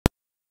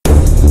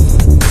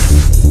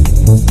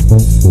Hey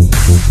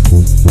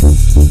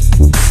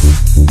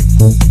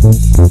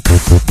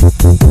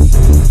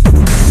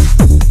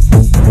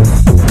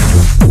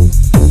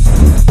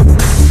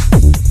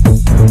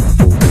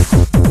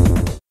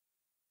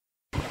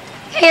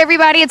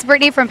everybody, it's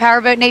Brittany from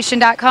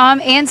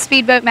PowerboatNation.com and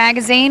Speedboat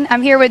Magazine.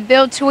 I'm here with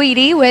Bill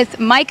Tweedie with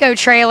MYCO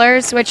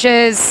trailers, which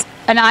is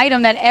an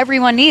item that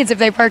everyone needs if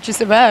they purchase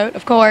a boat,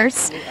 of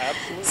course.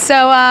 Absolutely.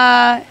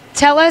 So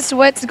tell us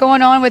what's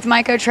going on with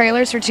MYCO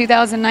trailers for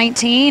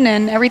 2019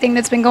 and everything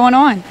that's been going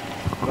on.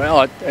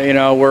 Well, you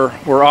know,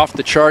 we're off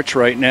the charts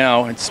right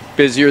now. It's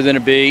busier than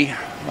a bee.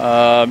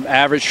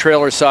 Average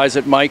trailer size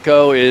at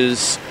MYCO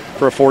is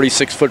for a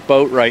 46-foot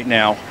boat right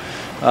now.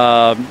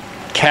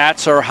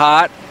 Cats are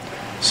hot.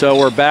 So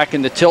we're back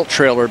in the tilt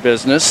trailer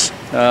business.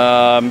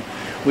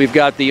 We've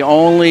got the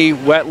only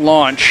wet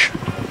launch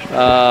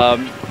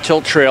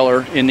tilt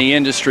trailer in the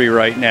industry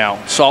right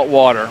now,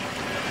 saltwater,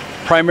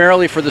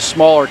 primarily for the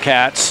smaller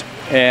cats,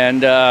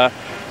 and but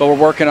we're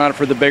working on it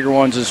for the bigger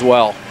ones as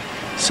well.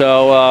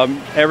 So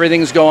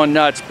everything's going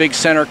nuts. Big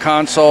center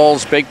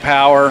consoles, big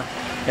power,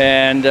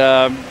 and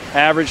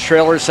average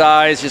trailer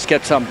size just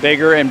gets on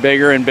bigger and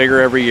bigger and bigger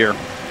every year.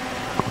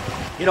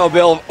 You know,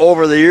 Bill,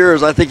 over the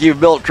years, I think you've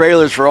built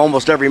trailers for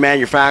almost every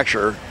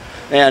manufacturer,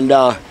 and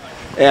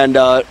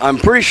I'm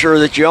pretty sure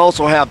that you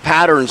also have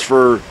patterns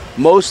for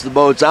most of the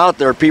boats out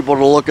there. People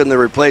are looking to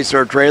replace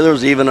their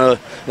trailers, even a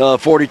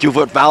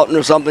 42-foot fountain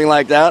or something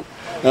like that,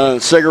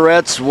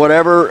 cigarettes,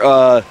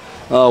 whatever.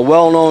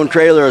 Well-known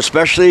trailer,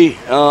 especially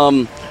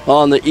on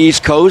the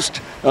East Coast,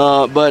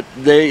 but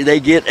they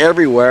get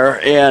everywhere.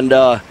 And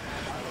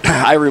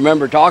I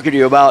remember talking to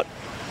you about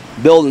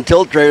building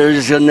tilt trailers.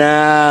 You said,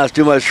 nah, it's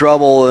too much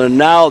trouble. And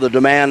now the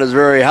demand is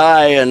very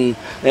high, and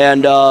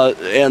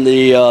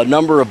the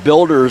number of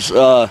builders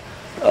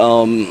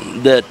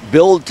that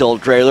build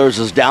tilt trailers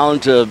is down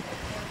to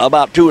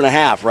about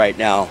 2.5 right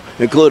now,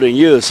 including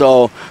you.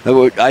 So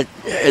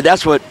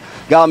that's what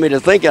got me to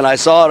thinking. I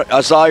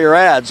saw your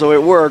ad, so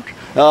it worked.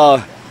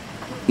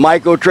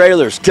 MYCO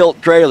trailers,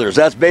 tilt trailers.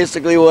 That's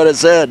basically what it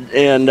said,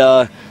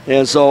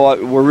 and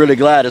so we're really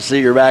glad to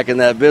see you're back in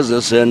that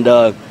business. And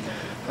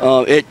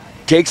it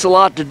takes a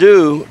lot to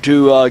do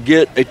to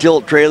get a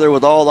tilt trailer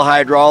with all the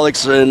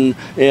hydraulics and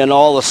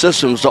all the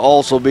systems to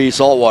also be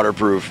saltwater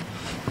proof.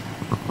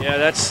 Yeah,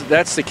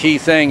 that's the key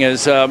thing.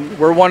 Is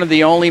we're one of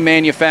the only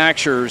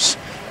manufacturers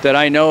that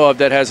I know of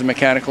that has a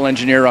mechanical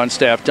engineer on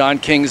staff. Don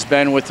King's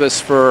been with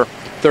us for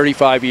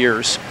 35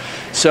 years.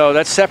 So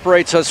that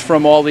separates us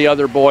from all the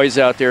other boys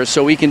out there,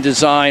 so we can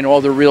design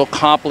all the real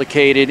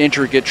complicated,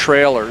 intricate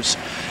trailers.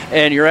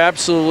 And you're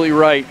absolutely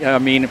right. I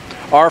mean,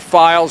 our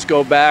files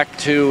go back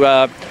to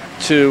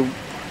the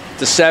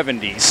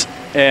 70s.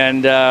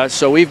 And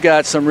so we've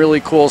got some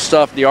really cool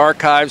stuff. The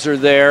archives are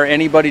there.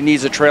 Anybody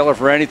needs a trailer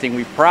for anything,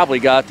 we've probably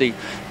got the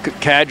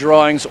CAD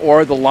drawings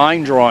or the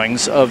line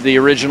drawings of the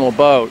original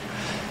boat.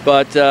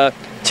 But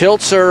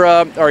tilts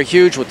are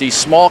huge with these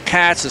small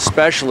cats,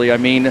 especially. I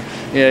mean,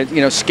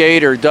 you know,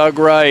 Skater, Doug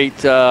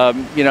Wright,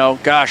 you know,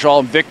 gosh,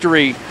 all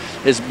Victory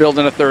is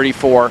building a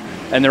 34,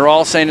 and they're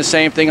all saying the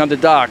same thing on the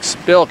docks.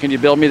 Bill, can you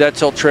build me that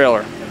tilt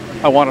trailer?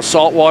 I want a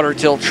saltwater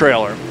tilt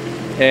trailer.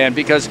 And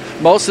because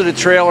most of the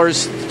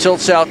trailers,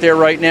 tilts out there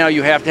right now,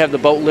 you have to have the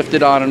boat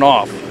lifted on and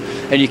off,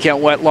 and you can't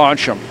wet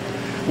launch them.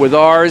 With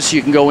ours,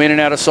 you can go in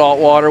and out of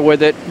saltwater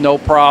with it, no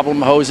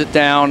problem, hose it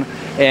down,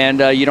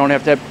 and you don't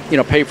have to, you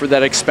know, pay for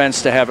that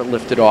expense to have it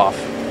lifted off.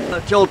 The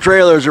tilt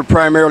trailers are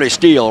primarily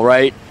steel,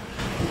 right?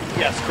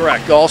 Yes,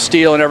 correct. All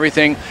steel and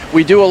everything.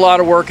 We do a lot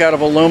of work out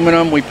of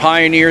aluminum. We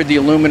pioneered the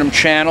aluminum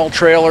channel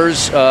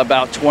trailers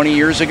about 20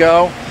 years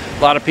ago.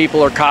 A lot of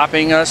people are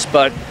copying us,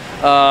 but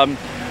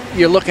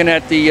you're looking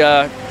at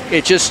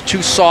it's just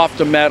too soft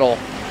a metal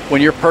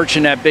when you're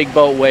perching that big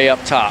boat way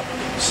up top.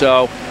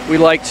 So we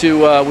like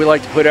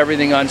to put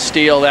everything on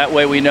steel. That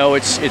way we know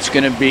it's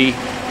going to be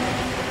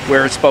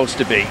where it's supposed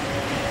to be.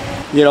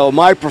 You know,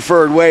 my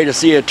preferred way to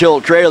see a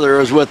tilt trailer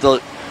is with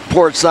the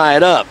port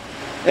side up,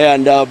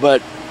 and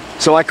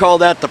so I call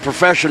that the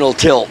professional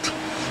tilt.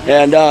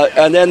 And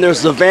then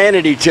there's the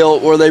vanity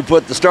tilt where they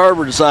put the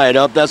starboard side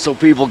up. That's so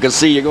people can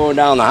see you going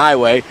down the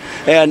highway.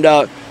 And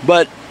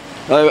but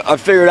I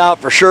figured out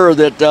for sure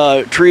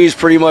that trees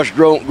pretty much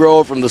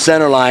grow from the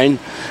center line.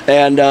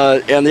 And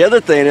the other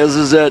thing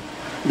is that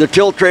the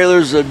tilt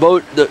trailers, the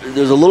boat,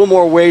 there's a little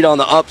more weight on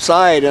the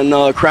upside, and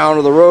the crown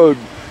of the road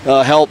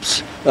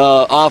helps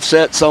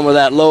offset some of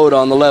that load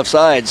on the left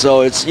side.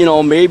 So it's, you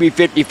know, maybe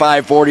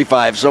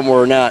 55-45,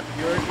 somewhere in that.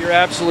 You're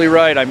absolutely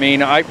right. I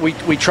mean,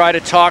 we try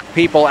to talk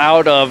people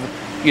out of,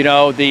 you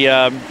know,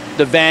 the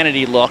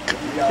vanity look,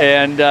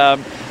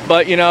 and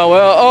but you know,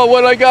 oh,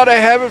 well, I gotta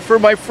have it for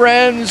my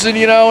friends, and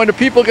you know, and the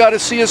people got to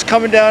see us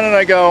coming down, and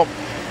I go,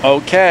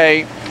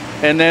 okay.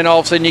 And then all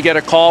of a sudden you get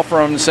a call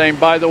from them saying,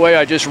 by the way,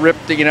 I just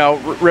ripped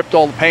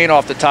all the paint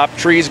off the top.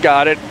 Trees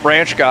got it,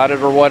 branch got it,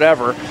 or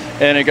whatever.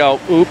 And I go,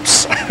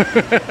 oops,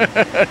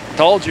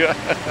 told you.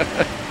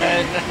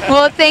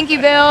 Well, thank you,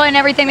 Bill, and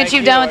everything that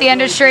you've done with the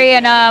industry,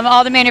 and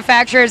all the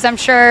manufacturers, I'm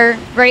sure,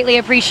 greatly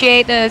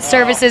appreciate the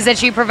services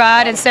that you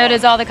provide, and so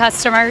does all the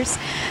customers.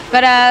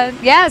 But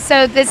yeah,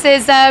 so this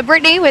is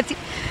Brittany with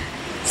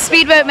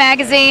Speedboat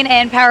Magazine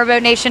and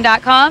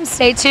PowerboatNation.com.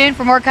 Stay tuned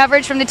for more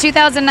coverage from the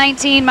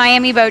 2019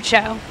 Miami Boat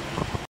Show.